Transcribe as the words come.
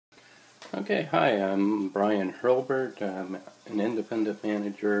Okay, hi, I'm Brian Hurlburt. I'm an independent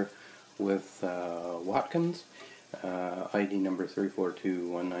manager with Watkins, ID number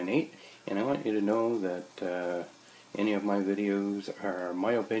 342198, and I want you to know that any of my videos are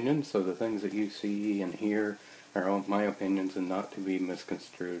my opinions, so the things that you see and hear are my opinions and not to be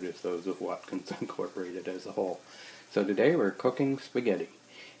misconstrued as those of Watkins Incorporated as a whole. So today we're cooking spaghetti,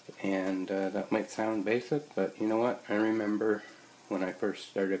 and that might sound basic, but you know what? I remember when I first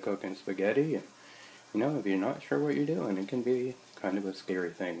started cooking spaghetti, and if you're not sure what you're doing, it can be kind of a scary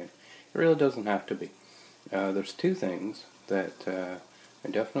thing. It really doesn't have to be. There's two things that I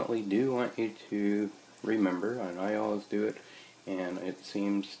definitely do want you to remember, and I always do it, and it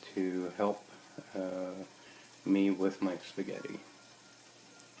seems to help me with my spaghetti.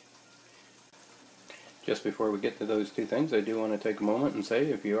 Just before we get to those two things, I do want to take a moment and say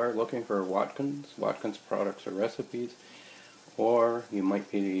if you are looking for Watkins products or recipes, or you might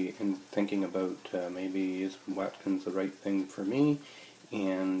be thinking about maybe is Watkins the right thing for me,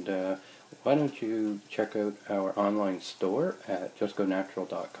 and why don't you check out our online store at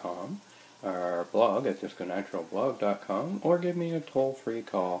justgonatural.com, our blog at justgonaturalblog.com, or give me a toll-free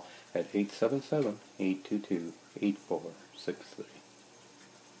call at 877-822-8463.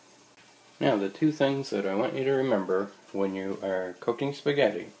 Now, the two things that I want you to remember when you are cooking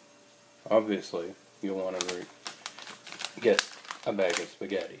spaghetti, obviously you'll want to get a bag of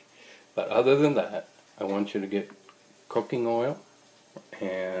spaghetti. But other than that, I want you to get cooking oil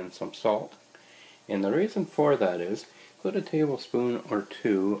and some salt. And the reason for that is, put a tablespoon or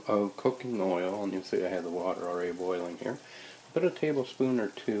two of cooking oil, and you'll see I have the water already boiling here. Put a tablespoon or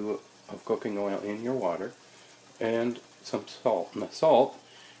two of cooking oil in your water, and some salt. And the salt,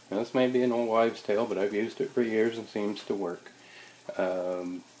 now this may be an old wives' tale, but I've used it for years and seems to work.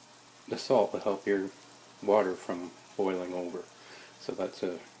 The salt will help your water from boiling over. So that's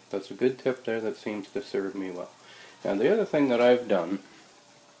a good tip there that seems to serve me well. Now the other thing that I've done,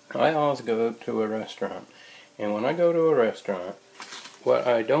 I always go to a restaurant, and when I go to a restaurant, what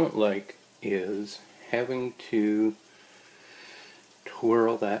I don't like is having to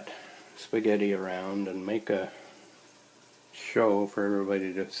twirl that spaghetti around and make a show for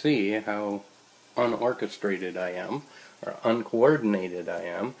everybody to see how unorchestrated I am, or uncoordinated I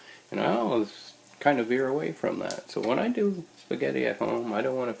am, and I always kind of veer away from that. So when I do spaghetti at home, I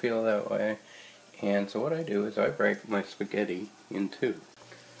don't want to feel that way, and so what I do is I break my spaghetti in two.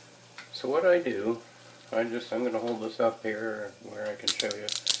 So what I do, I'm going to hold this up here where I can show you.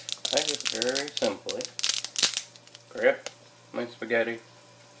 I just very simply grab my spaghetti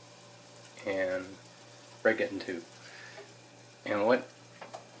and break it in two. And what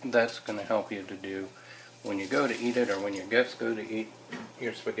that's going to help you to do when you go to eat it, or when your guests go to eat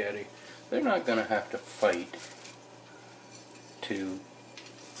your spaghetti, they're not going to have to fight to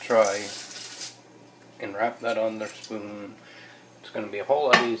try and wrap that on their spoon. It's going to be a whole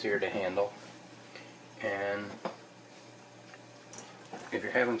lot easier to handle. And if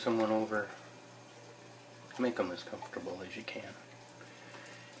you're having someone over, make them as comfortable as you can.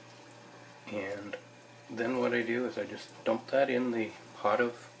 And then what I do is I just dump that in the pot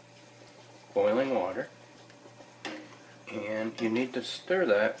of boiling water, and you need to stir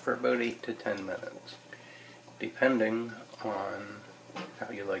that for about 8 to 10 minutes, depending on how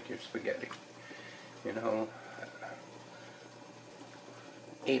you like your spaghetti.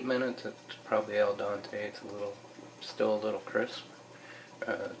 8 minutes, it's probably al dente, it's still a little crisp.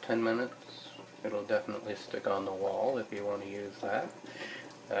 10 minutes, it'll definitely stick on the wall if you want to use that.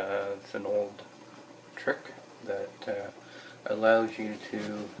 It's an old trick that allows you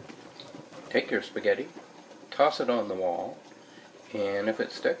to take your spaghetti, toss it on the wall, and if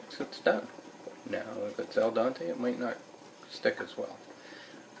it sticks, it's done. Now, if it's al dente, it might not stick as well.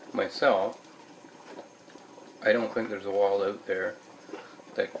 Myself, I don't think there's a wall out there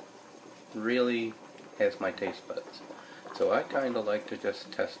that really has my taste buds. So I kind of like to just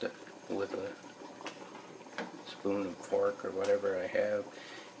test it with a spoon and fork or whatever I have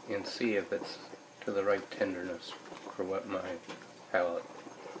and see if it's to the right tenderness for what I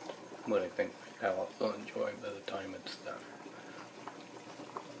think my palate will enjoy by the time it's done.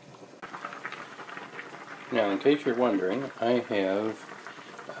 Now, in case you're wondering, I have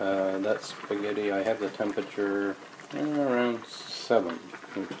that spaghetti, I have the temperature around 7,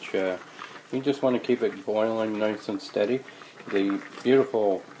 which you just want to keep it boiling nice and steady. The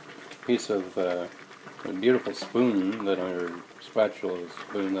beautiful piece of, the beautiful spoon or spatula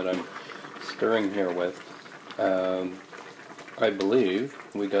spoon that I'm stirring here with, I believe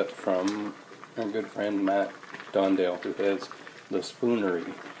we got from our good friend Matt Dondale, who has the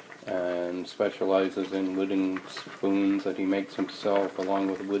Spoonery, and specializes in wooden spoons that he makes himself, along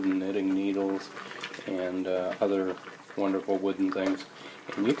with wooden knitting needles and other wonderful wooden things.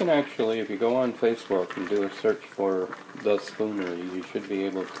 And you can actually, if you go on Facebook and do a search for The Spoonery, you should be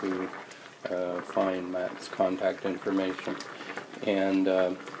able to find Matt's contact information. And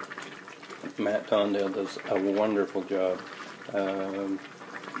Matt Tondale does a wonderful job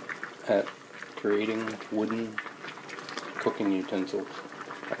at creating wooden cooking utensils,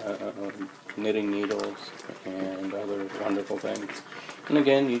 knitting needles, and other wonderful things. And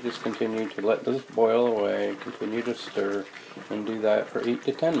again, you just continue to let this boil away, continue to stir, and do that for 8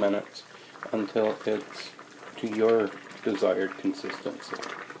 to 10 minutes until it's to your desired consistency.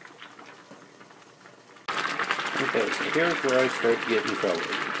 Okay, so here's where I start to get in trouble,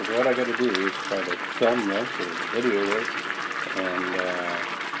 because what I got to do is try to film this or video this, and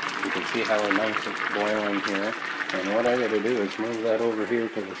you can see how nice it's boiling here. And what I got to do is move that over here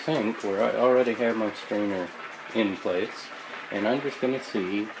to the sink where I already have my strainer in place, and I'm just going to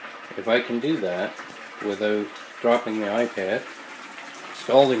see if I can do that without dropping the iPad,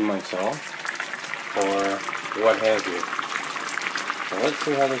 scalding myself, or what have you. So let's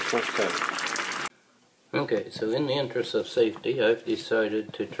see how this works out. Okay, so in the interest of safety, I've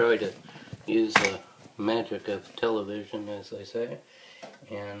decided to try to use the magic of television, as they say,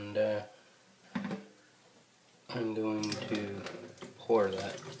 and I'm going to pour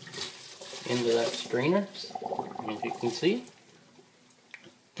that into that strainer, as you can see,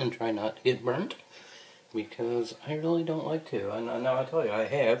 and try not to get burnt, because I really don't like to. And now I tell you,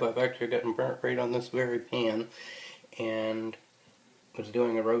 I've actually gotten burnt right on this very pan, and was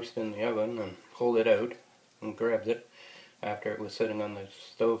doing a roast in the oven and pulled it out and grabbed it after it was sitting on the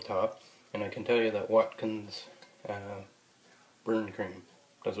stove top. And I can tell you that Watkins burn cream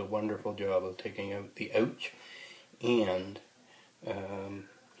does a wonderful job of taking out the ouch and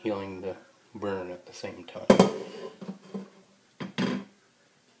healing the burn at the same time.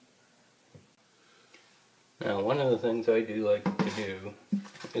 Now, one of the things I do like to do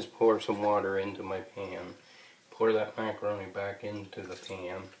is pour some water into my pan. Pour that macaroni back into the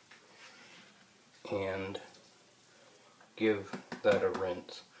pan and give that a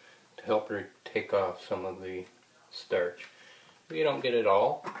rinse to help her take off some of the starch. If you don't get it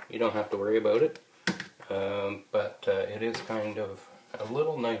all, you don't have to worry about it, but it is kind of a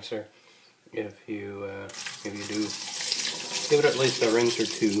little nicer if you do give it at least a rinse or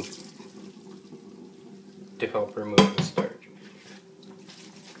two to help remove the starch.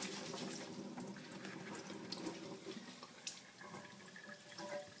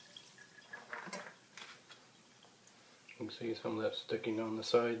 You can see some of that sticking on the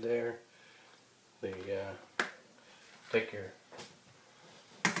side there. Take your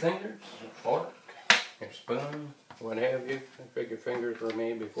fingers, fork, your spoon, what have you. I figure fingers were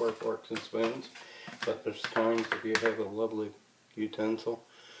made before forks and spoons, but there's times if you have a lovely utensil,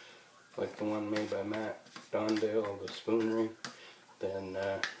 like the one made by Matt Tondale, the Spoonery, then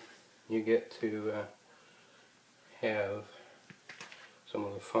you get to have some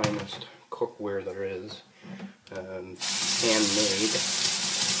of the finest cookware there is, handmade.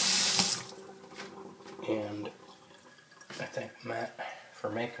 And I thank Matt for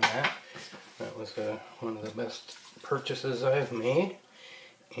making that. That was one of the best purchases I've made.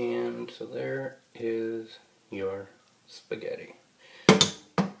 And so there is your spaghetti.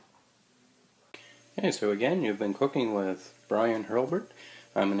 Okay, so again, you've been cooking with Brian Hurlburt.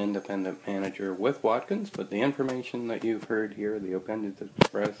 I'm an independent manager with Watkins, but the information that you've heard here, the opinions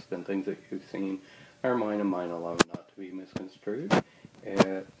expressed, and things that you've seen are mine and mine alone, not to be misconstrued.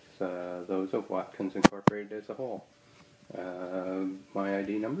 It's those of Watkins Incorporated as a whole. My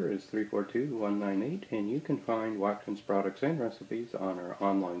ID number is 342198, and you can find Watkins products and recipes on our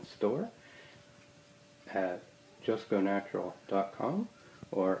online store at justgonatural.com,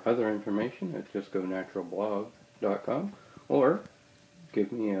 or other information at justgonaturalblog.com, or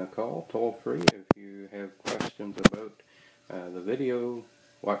give me a call toll free if you have questions about the video,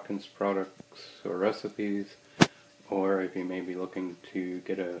 Watkins products or recipes, or if you may be looking to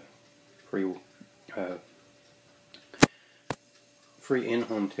get a free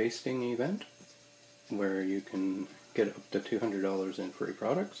in-home tasting event where you can get up to $200 in free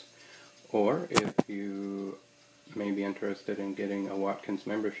products, or if you may be interested in getting a Watkins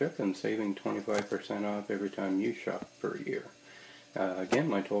membership and saving 25% off every time you shop for a year. Again,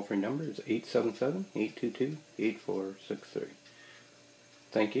 my toll-free number is 877-822-8463.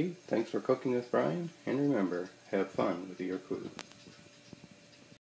 Thank you. Thanks for cooking with Brian, and remember, have fun with your food.